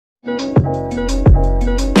Yo,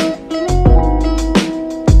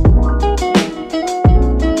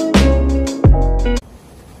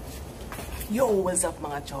 what's up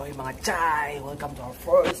mga choy, mga chay? Welcome to our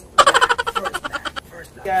first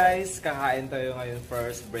guys, kakain tayo ngayon.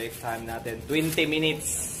 First break time natin, 20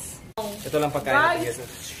 minutes. Ito lang pagkain natin guys.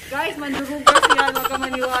 Guys, mandurog kasi yan, huwag ka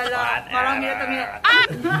maniwala. Marami na kami.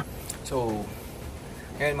 So,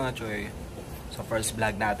 ngayon mga choy, sa first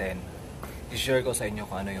vlog natin, i-share ko sa inyo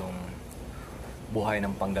kung ano yung buhay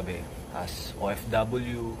ng panggabi as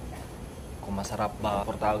OFW, kung masarap ba,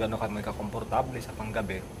 gano'n kami kakomportable sa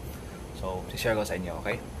panggabi. So, i-share ko sa inyo,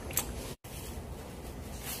 okay?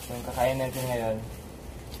 So, yung kakain natin ngayon,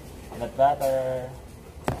 peanut butter,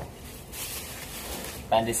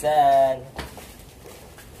 pandesal.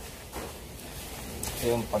 Ito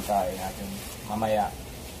yung pagkain natin mamaya.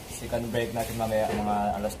 Second break natin mamaya,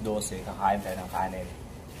 mga alas 12, kakain tayo ng kanin.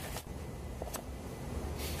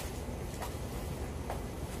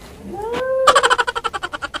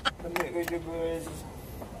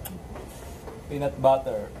 Peanut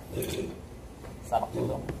butter. Sarap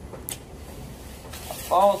ito.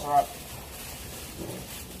 Oh, sarap.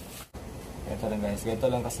 Ito lang guys, ito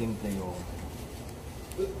lang kasimple yung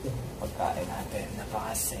pagkain natin.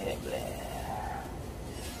 Napakasimple.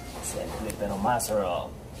 Simple pero masarap.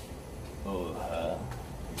 Okay.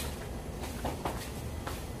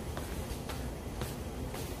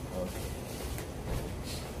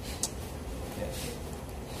 Yes.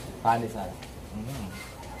 Panis na.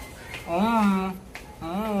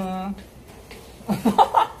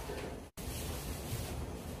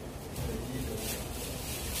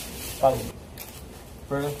 Pag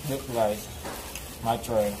first dip guys,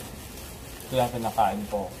 mature. Ito yung pinakain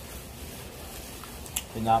ko.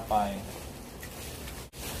 Pinapay.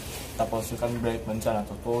 Tapos second break, minsan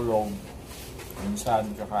natutulog.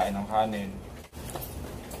 Minsan kakain ng kanin.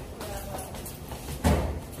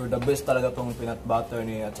 For the best talaga itong peanut butter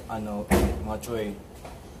ni mga choy.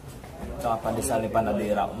 Tsaka pandesal ni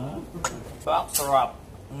Panadira. Sarap. Sarap.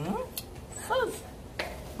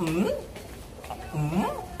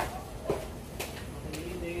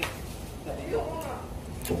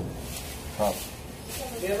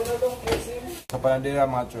 Sa Panadira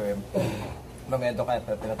mga choy, ito kaya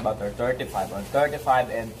peanut butter, 35 or 35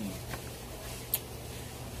 NT.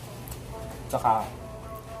 Tsaka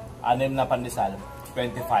 6 na pandesal,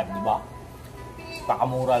 25, di ba?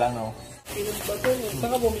 Pakamura lang, no? Peanut butter,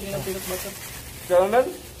 saan ka bumili ng peanut butter? Kaya lang?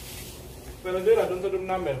 Panadira, doon sa room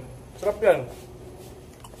namin. Sarap yan.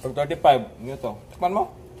 Pag 35, yun to. Tikman mo?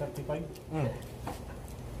 35?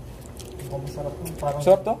 Mukhang masarap yun.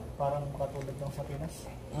 Sarap to? Parang katulad ng sa Pinas.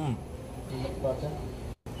 Peanut butter.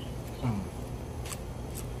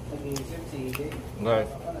 Nag-iisip si Ide. Guys,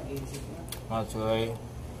 Nag-iisip na. actually,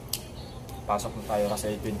 pasok na tayo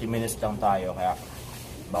kasi 20 minutes lang tayo. Kaya,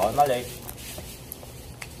 bawal malik.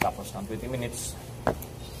 Tapos ng 20 minutes.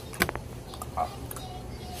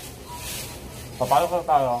 Papalo ka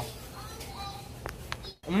tayo.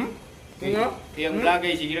 Kaya? Yang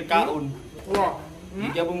lagay sige kaon. Wow.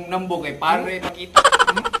 Hindi mong nambok eh, pare makita.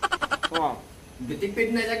 Wow.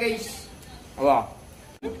 Bitipid na siya guys. Wow.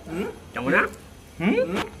 Yang na?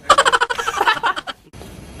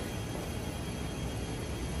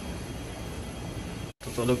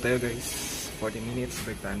 Tutulog tayo guys. 40 minutes,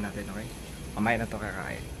 break time natin, okay? Mamaya na to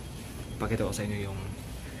kakain. Pakita ko sa inyo yung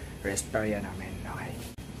rest area namin, okay?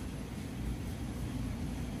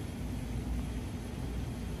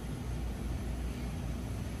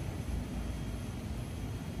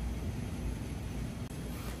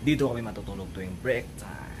 Dito kami matutulog tuwing break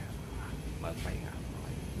time. Magpahinga.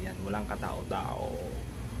 Okay? Yan, walang katao-tao.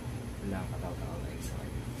 Walang katao-tao guys. Okay?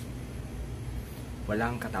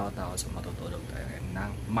 Walang katao-tao sa matutulog tayo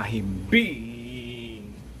ng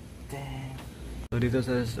mahimbing. So dito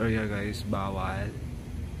sa area guys, bawal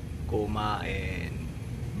kumain.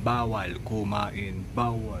 Bawal kumain.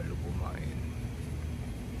 Bawal kumain.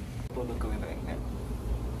 Tutulog kami ngayon.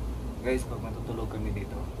 Guys, pag matutulog kami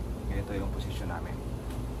dito, ito yung posisyon namin.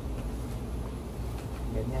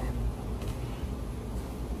 Ganyan.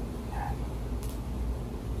 Yan.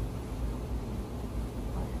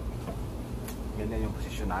 Ganyan yung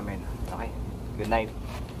posisyon namin. Okay. Good night.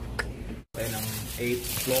 Tayo ng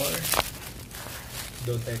 8th floor.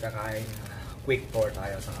 Doon tayo kakain. Quick tour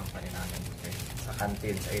tayo sa company namin. Okay. Sa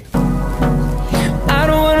canteen sa 8th floor.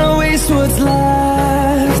 I don't wanna waste what's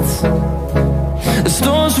left. The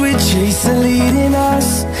storms we chase are leading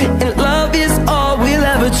us, and love is all we'll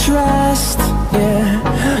ever trust. Yeah,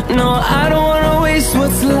 no, I don't wanna waste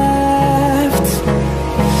what's left.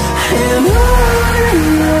 And on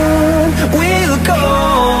we'll go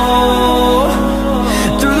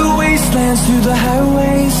through the wastelands, through the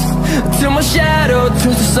highways, till my shadow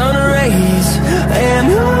turns to sun rays. And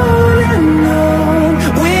on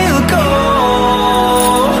we'll go,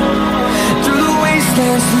 through the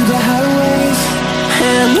wastelands, through the highways,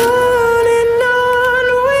 and on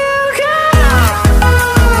we'll go.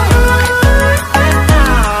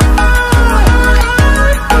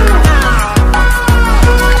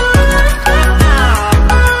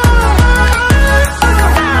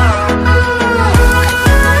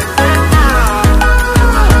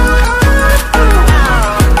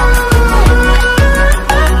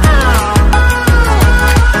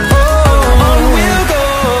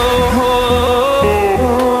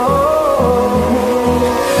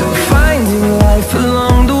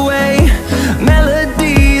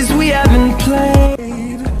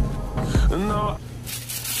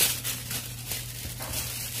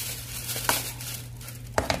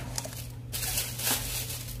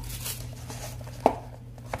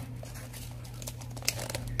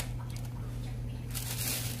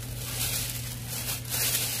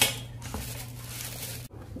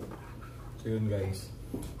 So yun guys.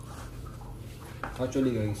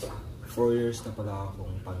 Actually guys, 4 years na pala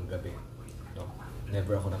akong panggabi. No?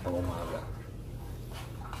 Never ako na pang-umaga.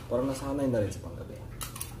 Parang nasanay na rin sa panggabi.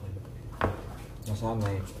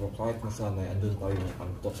 Nasanay, pero kahit nasanay, andun pa rin yung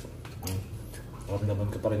antok. Naramdaman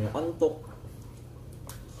ko pa rin yung antok.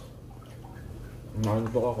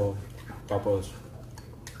 Naantok ako. Tapos,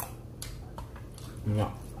 nga.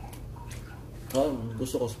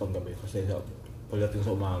 Gusto ko sa panggabi kasi pagdating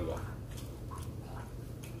sa umaga,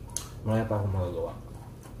 marami pa akong magagawa.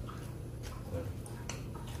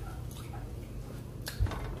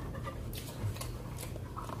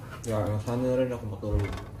 Kaya nasanay na rin ako matulog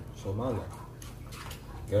sa umaga.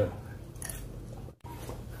 Kaya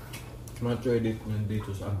mga edit nyo dito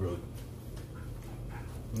sa abroad.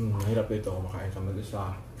 Mahirap ito kumakain ka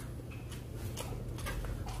mag-isa.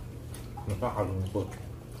 Nakakalungkot.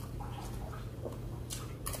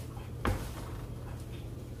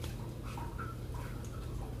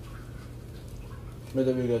 By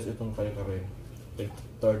the way guys, itong kare-kare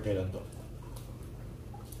 30 lang to.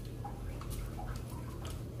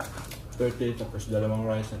 30 tapos dalawang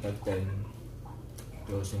rice na tag 10.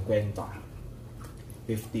 So 50.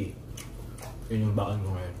 50. Yun yung baon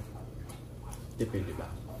ko ngayon. Tipid, diba?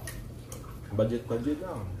 Budget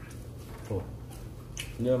lang. So,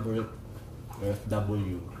 hindi lang budget.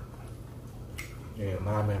 OFW. Eh,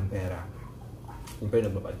 marami ng pera. Yung pera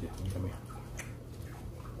nagbabudget. Hindi kami.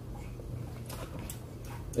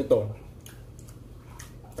 Ito,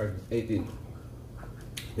 18, 18.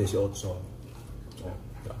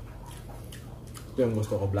 Ito yung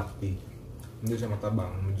gusto ko, black tea. Hindi siya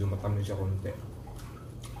matabang, medyo matamis siya konti.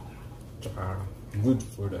 Tsaka, good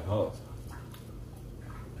for the health.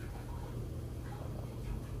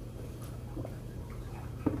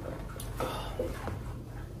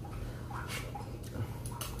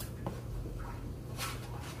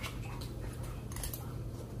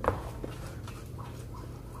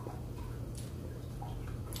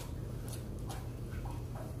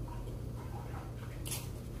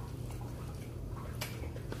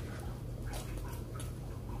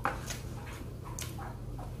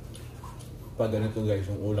 Pag ganito guys,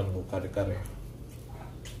 yung ulam ko, kare-kare.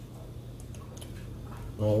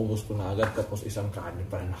 Nauubos ko na agad, tapos isang kanin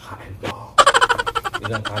pa na nakain ko.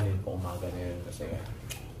 Isang kanin po umaga na yun kasi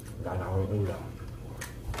gana ko yung ulam.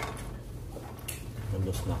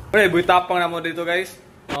 Mandos na. Pre, buitapang na mo dito guys.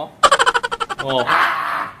 No? Oh.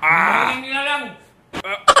 Mahinig nila lang!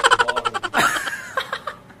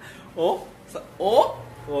 Oh? Oh?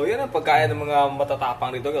 Oh, yan ang pagkain ng mga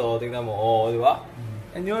matatapang dito. Oh, tingnan mo. Oh, di ba?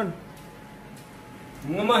 Yan yun.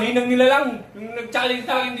 Mga mahinang nila lang, yung nag-challenge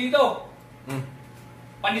sa akin dito.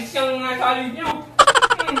 Panis yung challenge nyo.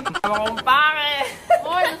 Mga kumpare!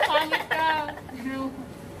 Oy, nasangit ka.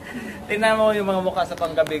 Tingnan mo yung mga mukha sa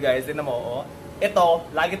panggabi guys. Tingnan mo, oh. Ito,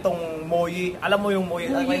 lagi tong moyi. Alam mo yung moyi?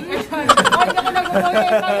 Oy, hindi ko nag-moye.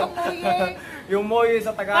 Yung moye. Yung moyi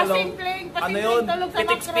sa Tagalog. Pasimpleng Ano yun? tulog sa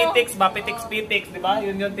Pitix-pitix ba? Pitix-pitix, di ba?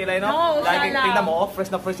 Yun yun, tilay, no? Oo, Lagi, sala. tingnan mo, oh, fresh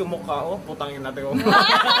na fresh yung mukha. Oh, putangin natin. Oh.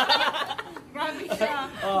 Grabe siya.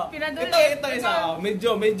 Oh, ito isa. Oh.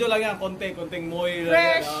 Medyo lang yan. Konting moy.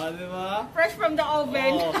 Fresh. Oh, di ba? Fresh from the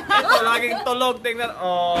oven. Oh, ito laging tulog. Tingnan.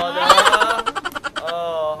 Oh, di ba?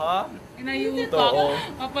 Oh, ha? Inayuta. Ito, oh.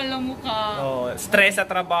 Kapal lang mukha. Oh, stress sa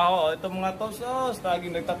trabaho. Oh, ito mga tosos.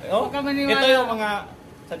 Laging Oh, Huwag ka maniwala. ito yung mga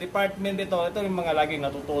sa department dito. Ito yung mga laging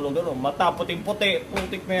natutulog doon. Mata, puting-puti.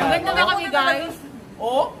 Putik na yan. Maganda na kami guys.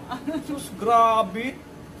 Oh, sus, grabe.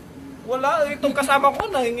 Wala, itong kasama ko,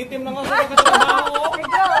 nangingitim na nga sa trabaho.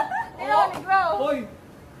 Negro! Negro! Hoy!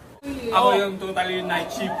 Ako yung totally night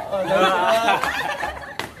shift.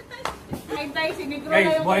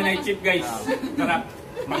 Guys, buhay night shift guys. Tara,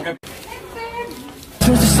 PangGabi.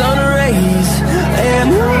 Turns the sun rays and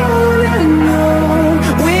on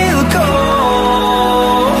we'll go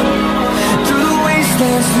through the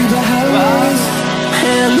wastelands, through the highways,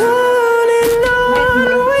 and on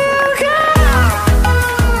we'll go.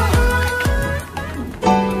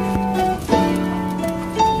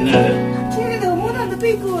 Sige daw muna,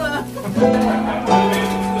 napay ko ah.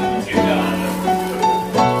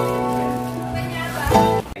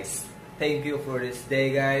 Thank you for this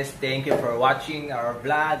day, guys. Thank you for watching our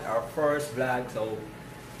vlog, our first vlog. So,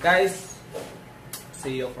 guys,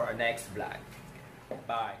 see you for our next vlog.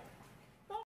 Bye.